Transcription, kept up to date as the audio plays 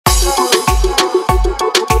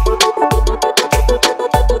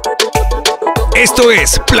Esto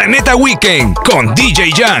es Planeta Weekend con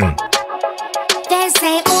DJ GIAN. They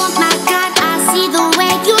say, oh my God, I see the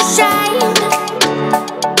way you shine.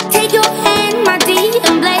 Take your hand, my dear,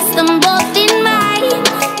 and place them both in mine.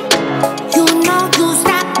 You know you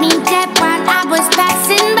stopped me dead while I was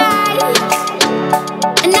passing by.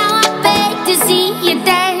 And now I beg to see you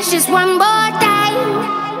dance just one more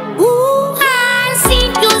time. Ooh, I see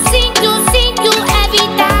you every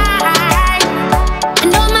time.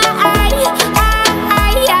 And oh my,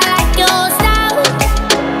 I like your style.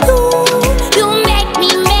 You make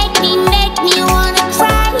me wanna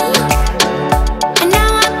try. And now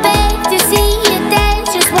I beg to see you dance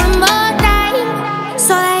just one more time.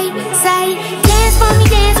 So they say, dance for me,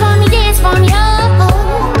 dance for me, dance for me,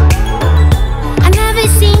 oh. I never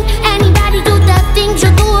seen anybody do the things you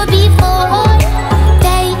do before.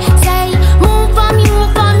 They say, move for me,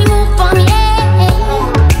 move for me, move for me, yeah.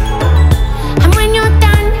 And when you're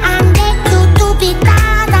done, I make you do it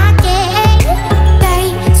that again. They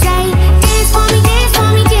say, dance for me, dance for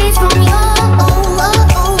me, dance for me, oh, oh, oh,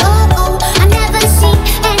 oh, oh, oh. I never seen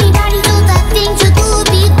anybody do the things you do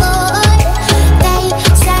before. They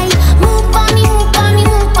say, move for me, move for me,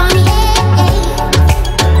 move for me, yeah.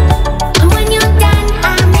 And when you're done,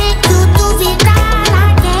 I make you do it that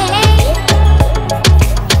again.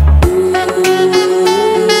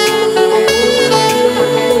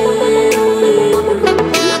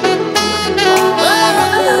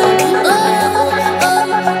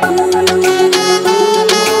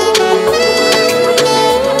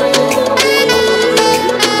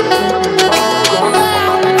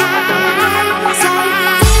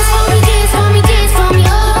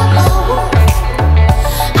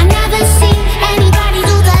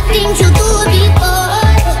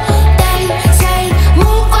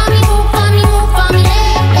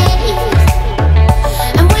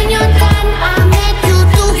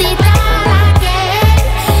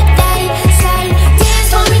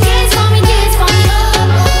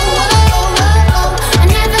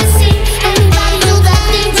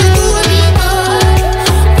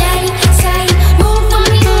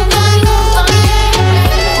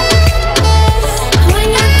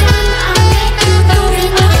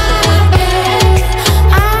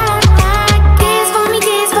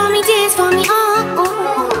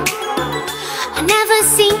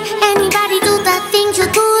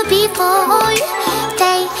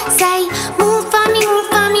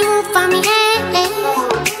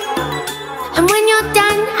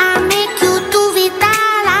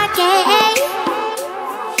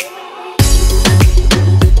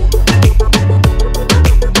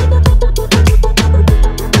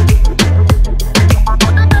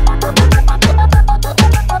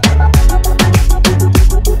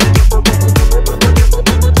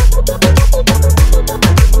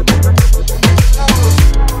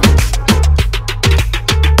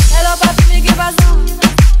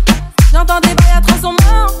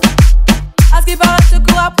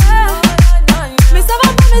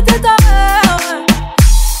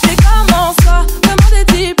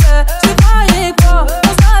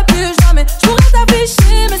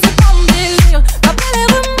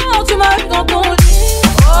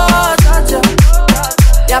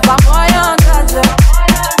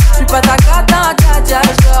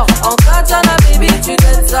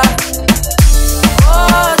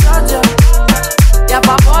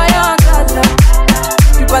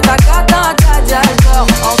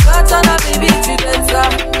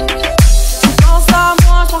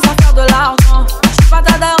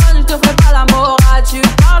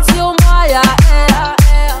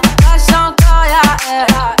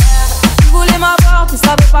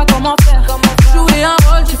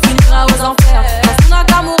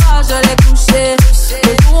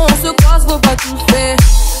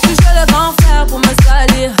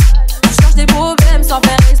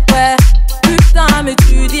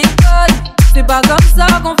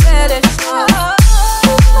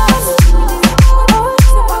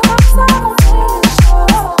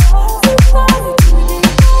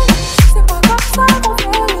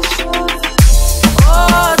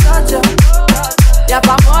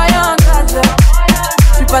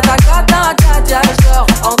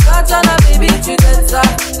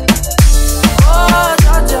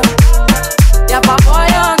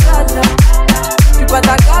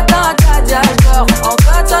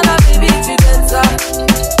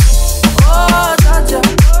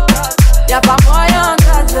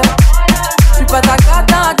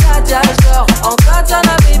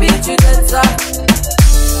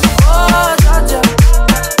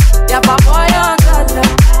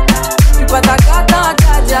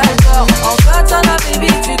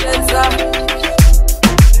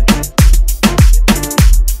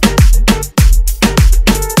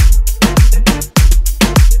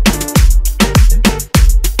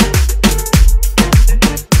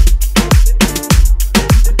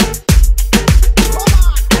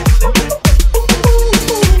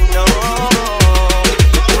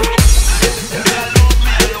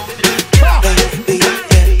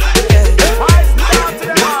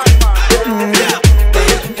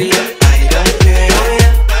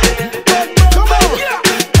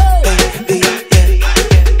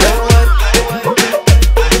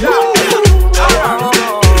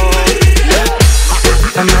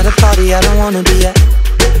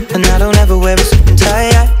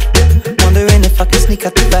 sneak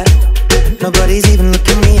out the back. Nobody's even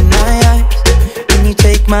looking me in my eyes. When you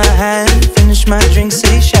take my hand, finish my drink,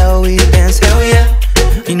 say shall we dance? Hell yeah.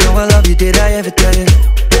 You know I love you, did I ever tell you?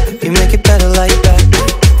 You make it better like that.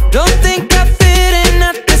 Don't think I fit in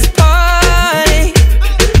at this party.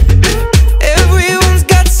 Everyone's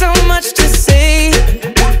got so much to say.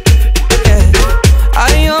 Yeah.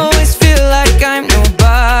 I always feel like I'm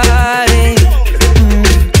nobody.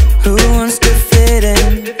 Who wants to fit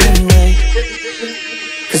in anyway?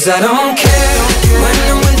 'Cause I don't care when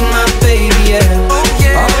I'm with my baby,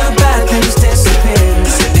 yeah. All the bad things disappear.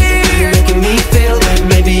 You're making me feel like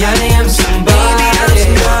maybe I am somebody.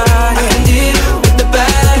 I can deal with the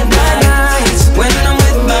bad nights when I'm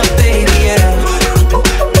with my baby, yeah.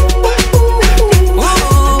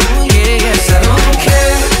 Ooh, yeah, yes, I don't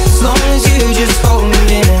care as long as you just hold me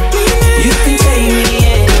near. You can take me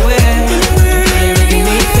anywhere. You're making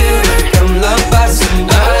me feel like I'm loved by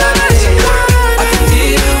somebody. I can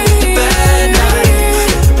deal with the bad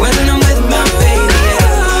nights when I'm with my baby, yeah.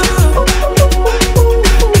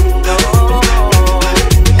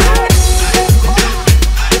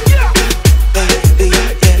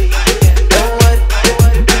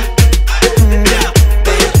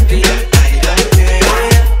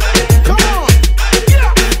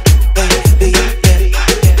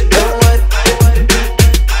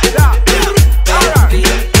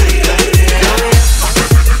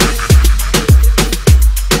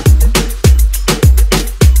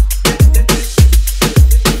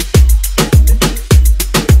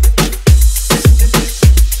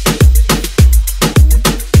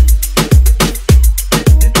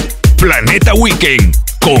 Planeta Weekend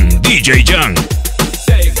con DJ GIAN.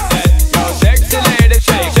 Shake that, yo, sexy lady,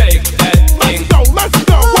 shake, shake that thing. Let's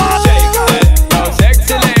go, shake that, yo,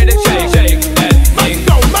 sexy lady, shake, shake that thing.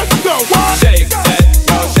 Let's go, shake that,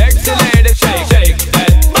 yo, sexy lady, shake, shake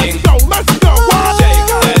that thing. Let's go, shake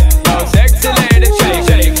that, yo, sexy lady, shake,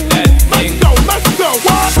 shake that thing. Let's go,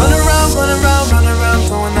 Run around, run around, run around,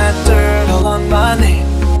 throwing that dirt all on my name.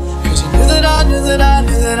 'Cause you knew that I knew that I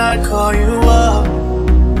knew that I'd call you up.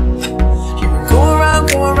 You would go around,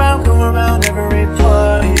 go around, go around every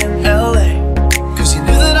party in LA. 'Cause you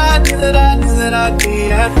knew that I knew that I knew that I'd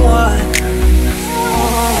be at one.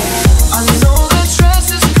 I know the stress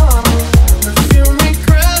is coming, but you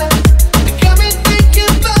regret it. It got me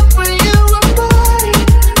thinking about when you were mine.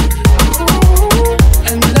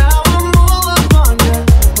 And now I'm all up on you.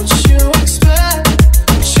 What you expect?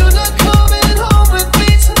 Should I coming home with me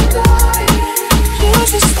tonight? You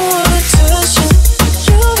just want attention.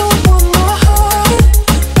 You don't want my heart.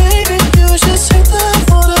 Baby, you just hit the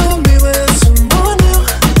thought of me with someone new.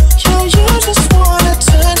 Yeah, you just want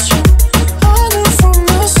attention. I knew from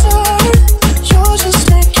the start. You're just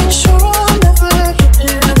making sure I'm never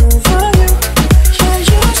getting over you. Yeah,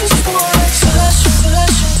 you just want attention,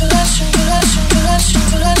 attention, attention, attention, attention,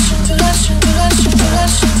 attention, attention, attention,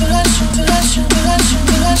 attention, attention, attention, attention,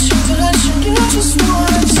 attention, attention. You just want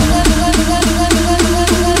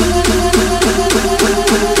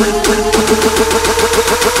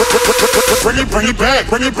Bring it back,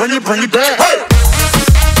 bring it back. Hey!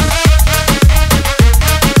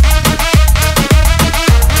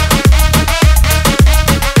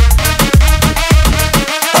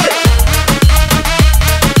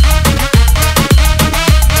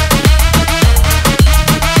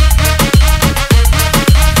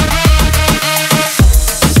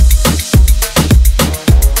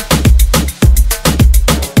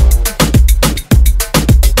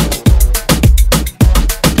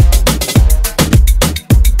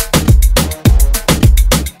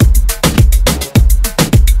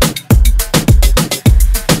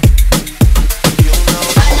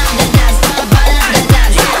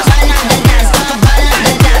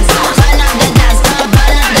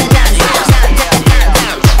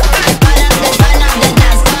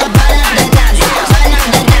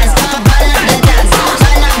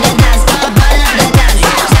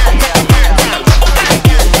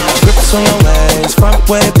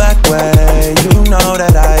 way, back way. You know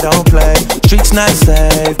that I don't play. Streets not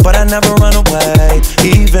safe, but I never run away,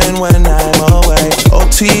 even when I'm away.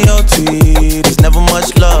 OT, OT, there's never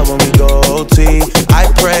much love when we go OT.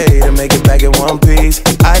 I pray to make it back in one piece.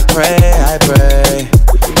 I pray, I pray.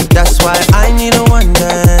 That's why I need a one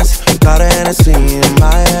dance. Got a Hennessy in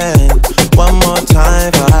my hand. One more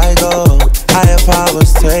time before I go. Higher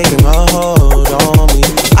powers taking a hold on me.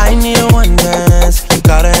 I need a one dance.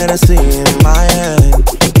 Got a Hennessy in my hand.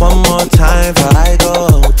 One more time before I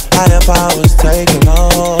go. Higher powers taking a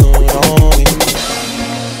hold on me.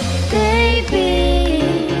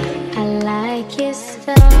 Baby, I like your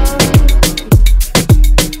stuff.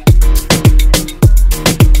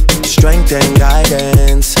 and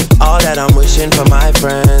guidance. All that I'm wishing for my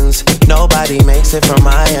friends. Nobody makes it from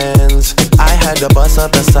my ends. I had to bust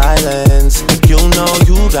up the silence. You know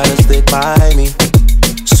you gotta stick by me.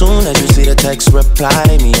 Soon as you see the text,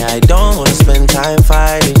 reply me. I don't wanna spend time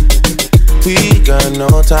fighting. We got no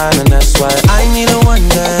time and that's why I need a one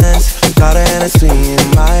dance. Got a Hennessy in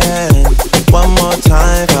my hand. One more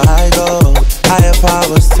time before I go. Higher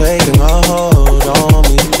powers taking a hold on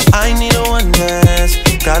me. I need a one dance.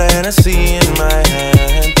 Got a Hennessy in my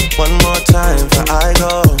hand. One more time before I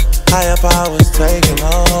go. Higher powers taking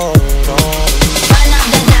a hold on me. Burn up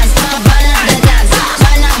the dance floor, burn up the dance.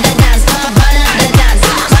 Burn up the dance floor, burn up the dance.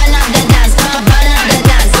 Burn up the dance floor, burn up the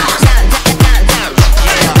dance.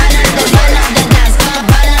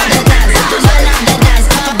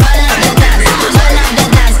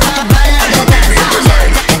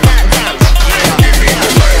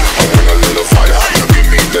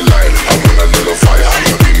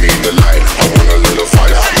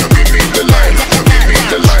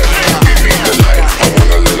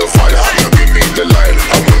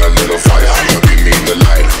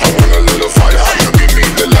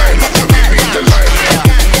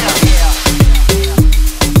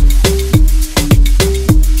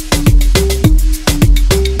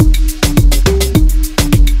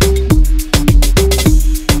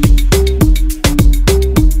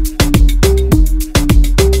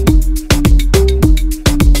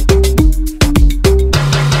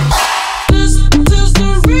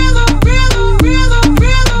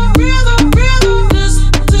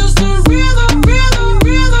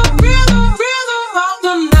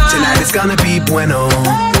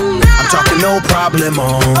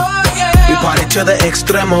 We party to the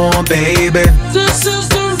extremo, baby. This is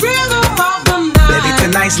the rhythm of the night. Baby,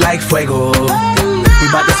 tonight's like fuego. We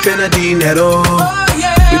bout to spend a dinero.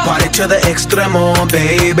 We party to the extremo,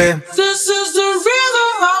 baby. This is the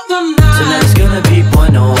rhythm of the night. Tonight's gonna be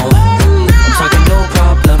bueno. I'm talking no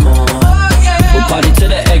problemo. We party to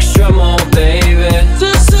the extremo, baby.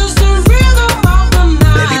 This is the rhythm of the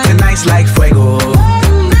night. Baby, tonight's like fuego.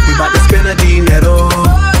 We bout to spend a dinero.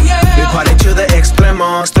 We party to the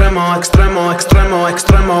extremo, extremo, extremo, extremo,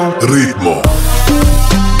 extremo. Ritmo.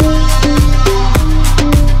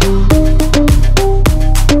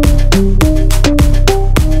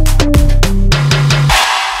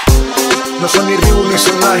 No son ni Reebok ni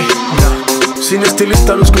Sonai, no. Sin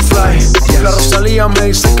estilista luzco fly. La Rosalía me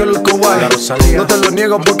dice que luzco guay. No te lo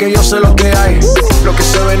niego porque yo sé lo que hay. Lo que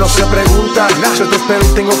se ve no se pregunta. Yo te espero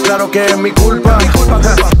y tengo claro que es mi culpa.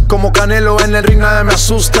 Como Canelo en el ring nadie me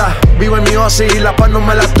asusta. Vivo en mi oasis y la paz no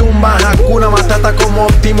me la tumba. Hakuna Matata como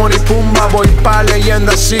Timon y Pumba. Voy pa'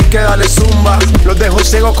 leyenda así que dale zumba. Los dejo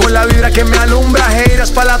ciego con la vibra que me alumbra.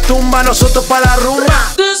 Haters pa' la tumba, nosotros pa' la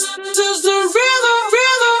rumba. This is the rhythm,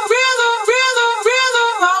 rhythm, rhythm, rhythm, rhythm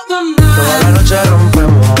of the night. Toda la noche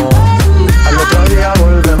rompemos, al otro día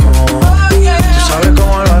volvemos. Tú sabes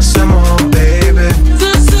cómo lo hacemos, baby.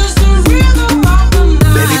 This is the rhythm of the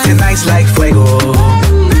night. Baby, tonight's like fuego.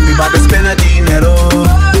 We bout to spend a dinero.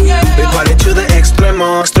 We party to the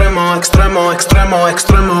extremo, extremo, extremo, extremo,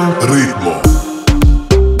 extremo. Ritmo.